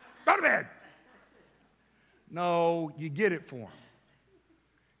 Go to bed! No, you get it for them.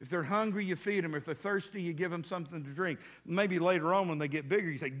 If they're hungry, you feed them. If they're thirsty, you give them something to drink. Maybe later on when they get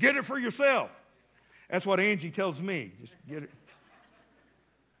bigger, you say, get it for yourself. That's what Angie tells me. Just get it.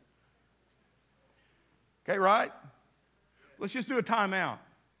 Okay, right? Let's just do a timeout.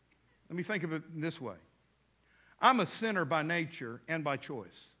 Let me think of it this way. I'm a sinner by nature and by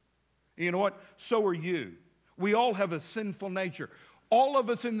choice. And you know what? So are you. We all have a sinful nature. All of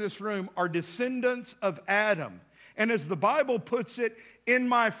us in this room are descendants of Adam. And as the Bible puts it, in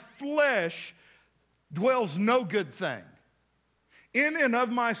my flesh dwells no good thing. In and of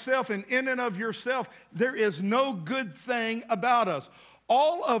myself and in and of yourself, there is no good thing about us.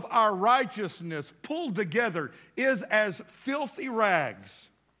 All of our righteousness pulled together is as filthy rags.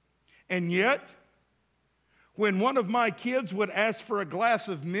 And yet, when one of my kids would ask for a glass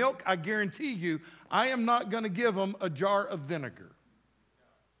of milk, I guarantee you, I am not going to give them a jar of vinegar.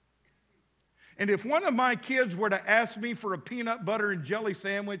 And if one of my kids were to ask me for a peanut butter and jelly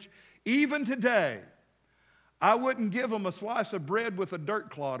sandwich, even today, I wouldn't give them a slice of bread with a dirt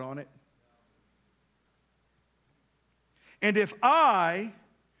clod on it. And if I,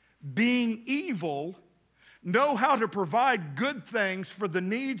 being evil, know how to provide good things for the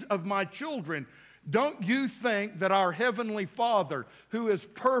needs of my children, don't you think that our Heavenly Father, who is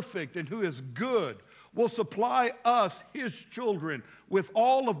perfect and who is good, will supply us, His children, with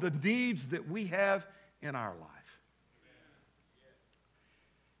all of the needs that we have in our life?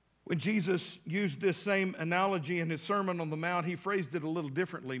 When Jesus used this same analogy in His Sermon on the Mount, He phrased it a little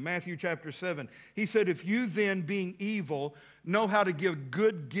differently. Matthew chapter 7, He said, if you then, being evil, know how to give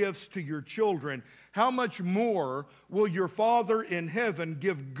good gifts to your children, how much more will your Father in heaven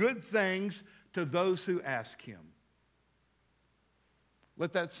give good things to those who ask Him?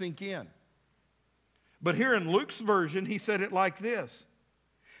 Let that sink in. But here in Luke's version, he said it like this.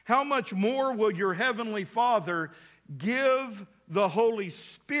 How much more will your heavenly Father give the Holy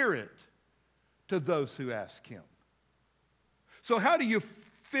Spirit to those who ask Him? So how do you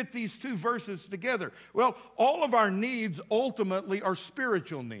fit these 2 verses together? Well, all of our needs ultimately are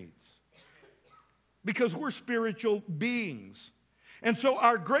spiritual needs because we're spiritual beings. And so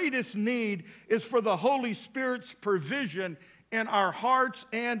our greatest need is for the Holy Spirit's provision in our hearts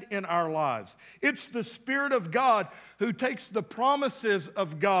and in our lives. It's the Spirit of God who takes the promises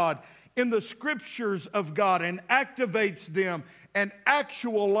of God in the scriptures of God and activates them and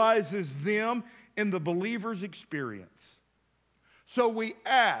actualizes them in the believer's experience. So we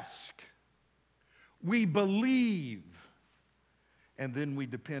ask, we believe, and then we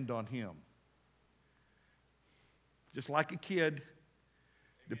depend on Him. Just like a kid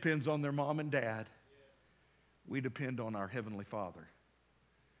depends on their mom and dad, we depend on our Heavenly Father.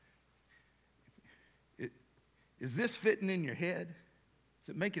 Is this fitting in your head? Is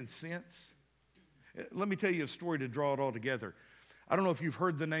it making sense? Let me tell you a story to draw it all together. I don't know if you've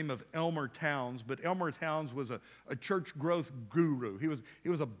heard the name of Elmer Towns, but Elmer Towns was a church growth guru. He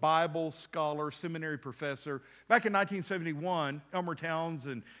was a Bible scholar, seminary professor. Back in 1971, Elmer Towns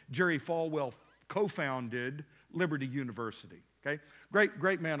and Jerry Falwell co-founded Liberty University. Okay?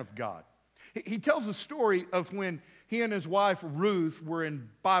 Great man of God. He tells a story of when he and his wife Ruth were in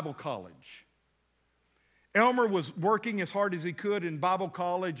Bible college. Elmer was working as hard as he could in Bible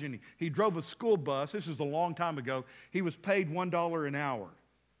college, and he drove a school bus. This was a long time ago. He was paid $1 an hour.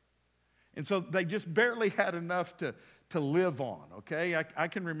 And so they just barely had enough to live on, okay? I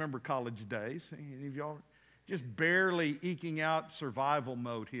can remember college days. Any of y'all just barely eking out survival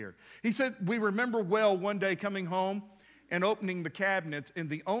mode here. He said, we remember well one day coming home and opening the cabinets, and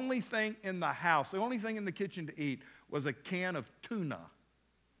the only thing in the house, the only thing in the kitchen to eat was a can of tuna.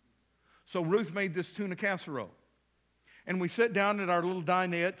 So Ruth made this tuna casserole. And we sat down at our little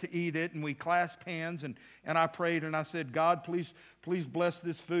dinette to eat it, and we clasped hands, and I prayed, and I said, God, please bless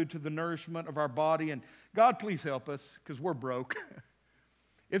this food to the nourishment of our body, and God, please help us, because we're broke.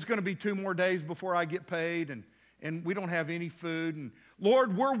 It's going to be 2 more days before I get paid, and we don't have any food. And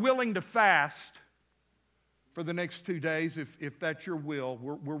Lord, we're willing to fast for the next 2 days, if that's your will.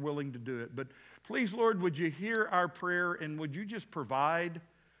 We're willing to do it. But please, Lord, would you hear our prayer, and would you just provide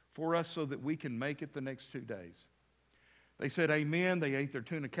for us so that we can make it the next 2 days? They said amen. They ate their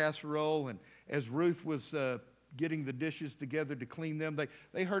tuna casserole, and as Ruth was getting the dishes together to clean them,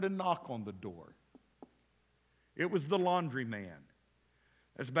 they heard a knock on the door. It was the laundry man.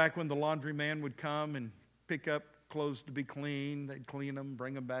 That's back when the laundry man would come and pick up clothes to be cleaned. They'd clean them,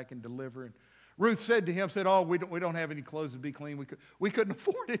 bring them back, and deliver. And Ruth said to him, oh, we don't have any clothes to be cleaned. We couldn't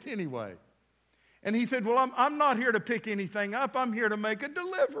afford it anyway. And he said, well, I'm not here to pick anything up. I'm here to make a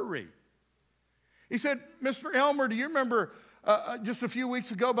delivery. He said, Mr. Elmer, do you remember just a few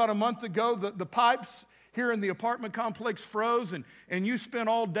weeks ago, about a month ago, the pipes here in the apartment complex froze, and you spent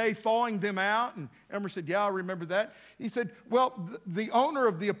all day thawing them out? And Elmer said, yeah, I remember that. He said, well, the owner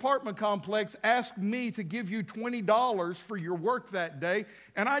of the apartment complex asked me to give you $20 for your work that day,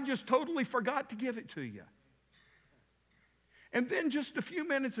 and I just totally forgot to give it to you. And then just a few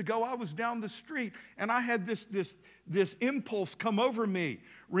minutes ago, I was down the street, and I had this impulse come over me.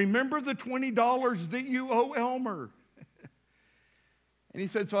 Remember the $20 that you owe Elmer? And he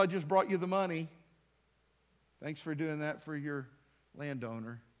said, so I just brought you the money. Thanks for doing that for your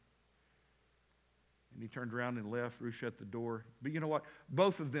landowner. And he turned around and left. Ruth shut the door. But you know what?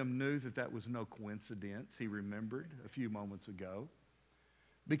 Both of them knew that was no coincidence. He remembered a few moments ago.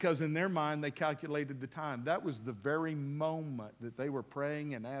 Because in their mind, they calculated the time. That was the very moment that they were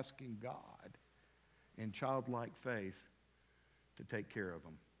praying and asking God in childlike faith to take care of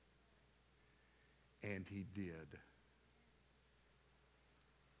them. And He did.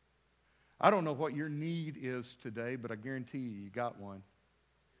 I don't know what your need is today, but I guarantee you got one.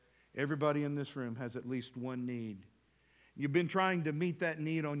 Everybody in this room has at least one need. You've been trying to meet that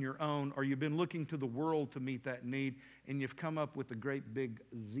need on your own, or you've been looking to the world to meet that need, and you've come up with a great big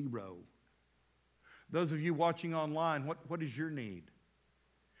zero. Those of you watching online, what is your need?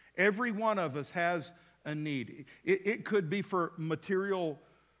 Every one of us has a need. It could be for material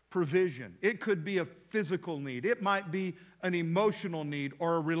provision. It could be a physical need. It might be an emotional need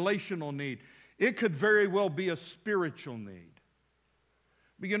or a relational need. It could very well be a spiritual need.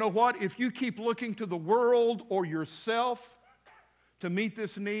 But you know what? If you keep looking to the world or yourself to meet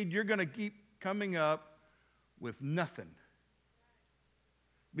this need, you're going to keep coming up with nothing.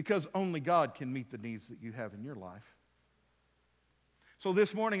 Because only God can meet the needs that you have in your life. So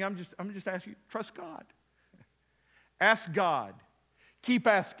this morning, I'm just asking you, trust God. Ask God. Keep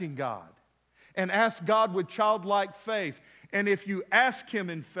asking God. And ask God with childlike faith. And if you ask Him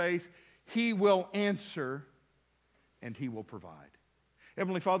in faith, He will answer and He will provide.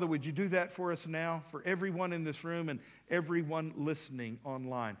 Heavenly Father, would you do that for us now, for everyone in this room and everyone listening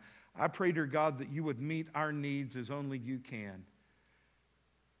online? I pray, dear God, that you would meet our needs as only you can.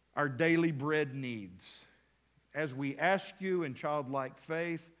 Our daily bread needs. As we ask you in childlike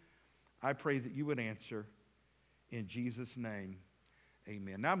faith, I pray that you would answer in Jesus' name.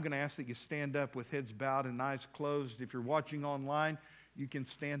 Amen. Now I'm going to ask that you stand up with heads bowed and eyes closed. If you're watching online, you can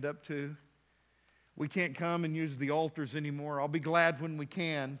stand up to. We can't come and use the altars anymore. I'll be glad when we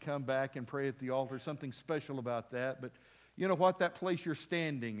can come back and pray at the altar. Something special about that. But you know what? That place you're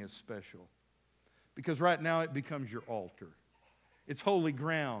standing is special. Because right now it becomes your altar. It's holy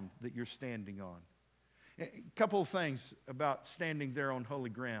ground that you're standing on. A couple of things about standing there on holy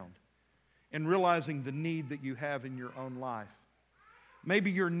ground and realizing the need that you have in your own life.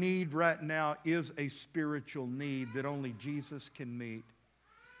 Maybe your need right now is a spiritual need that only Jesus can meet.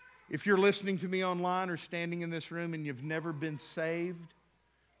 If you're listening to me online or standing in this room and you've never been saved,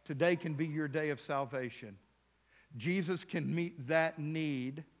 today can be your day of salvation. Jesus can meet that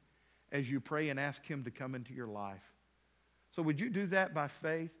need as you pray and ask Him to come into your life. So would you do that by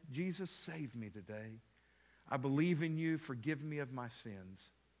faith? Jesus, save me today. I believe in you. Forgive me of my sins.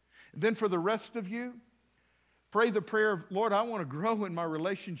 And then for the rest of you, pray the prayer of, Lord, I want to grow in my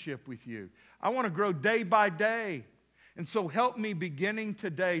relationship with you. I want to grow day by day. And so help me beginning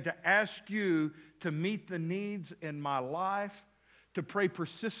today to ask you to meet the needs in my life, to pray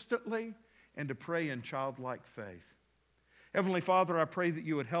persistently, and to pray in childlike faith. Heavenly Father, I pray that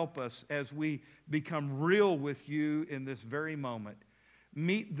you would help us as we become real with you in this very moment.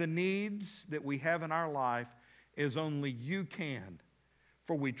 Meet the needs that we have in our life as only you can.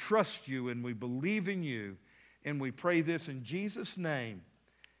 For we trust you and we believe in you. And we pray this in Jesus' name.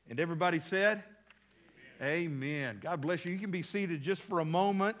 And everybody said, Amen. God bless you. You can be seated just for a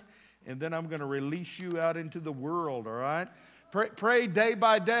moment, and then I'm going to release you out into the world, all right? Pray day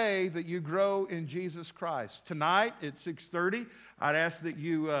by day that you grow in Jesus Christ. Tonight at 6:30, I'd ask that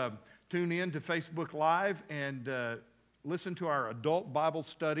you tune in to Facebook Live and listen to our adult Bible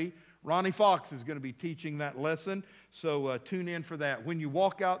study. Ronnie Fox is going to be teaching that lesson, so tune in for that. When you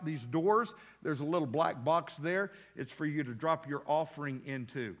walk out these doors, there's a little black box there. It's for you to drop your offering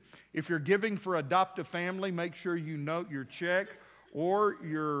into. If you're giving for Adopt a Family, make sure you note your check or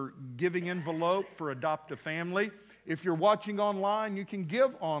your giving envelope for Adopt a Family. If you're watching online, you can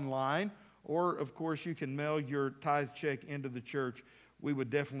give online, or of course you can mail your tithe check into the church. We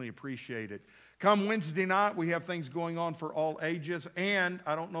would definitely appreciate it. Come Wednesday night, we have things going on for all ages, and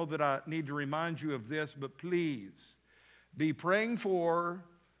I don't know that I need to remind you of this, but please be praying for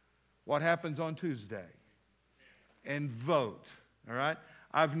what happens on Tuesday and vote, all right?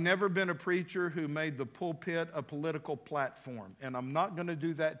 I've never been a preacher who made the pulpit a political platform, and I'm not going to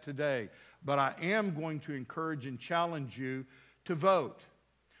do that today, but I am going to encourage and challenge you to vote.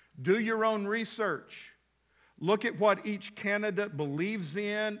 Do your own research. Look at what each candidate believes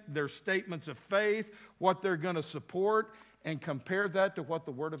in, their statements of faith, what they're going to support, and compare that to what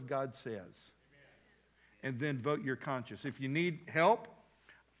the Word of God says. Amen. And then vote your conscience. If you need help,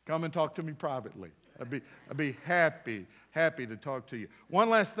 come and talk to me privately. I'd be happy to talk to you. One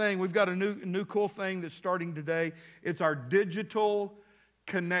last thing, we've got a new cool thing that's starting today. It's our digital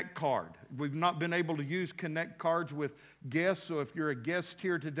Connect card. We've not been able to use Connect cards with guests, so if you're a guest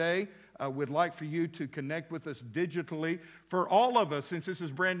here today, we'd like for you to connect with us digitally. For all of us, since this is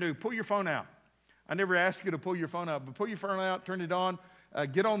brand new, pull your phone out. I never asked you to pull your phone out, but pull your phone out, turn it on,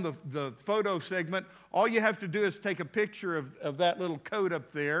 get on the photo segment. All you have to do is take a picture of that little code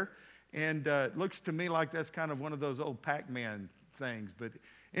up there, and it looks to me like that's kind of one of those old Pac-Man things, but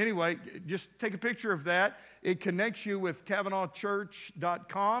anyway, just take a picture of that. It connects you with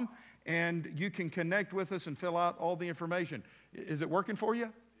CavanaughChurch.com, and you can connect with us and fill out all the information. Is it working for you? Yeah.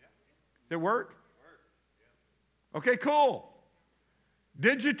 Did it work? Yeah. Okay, cool.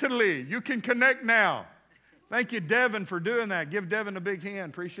 Digitally, you can connect now. Thank you, Devin, for doing that. Give Devin a big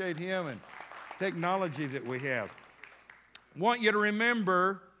hand. Appreciate him and technology that we have. Want you to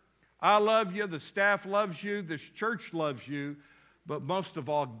remember, I love you, the staff loves you, this church loves you, but most of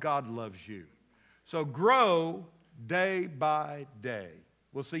all, God loves you. So grow day by day.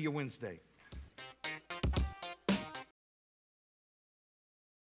 We'll see you Wednesday.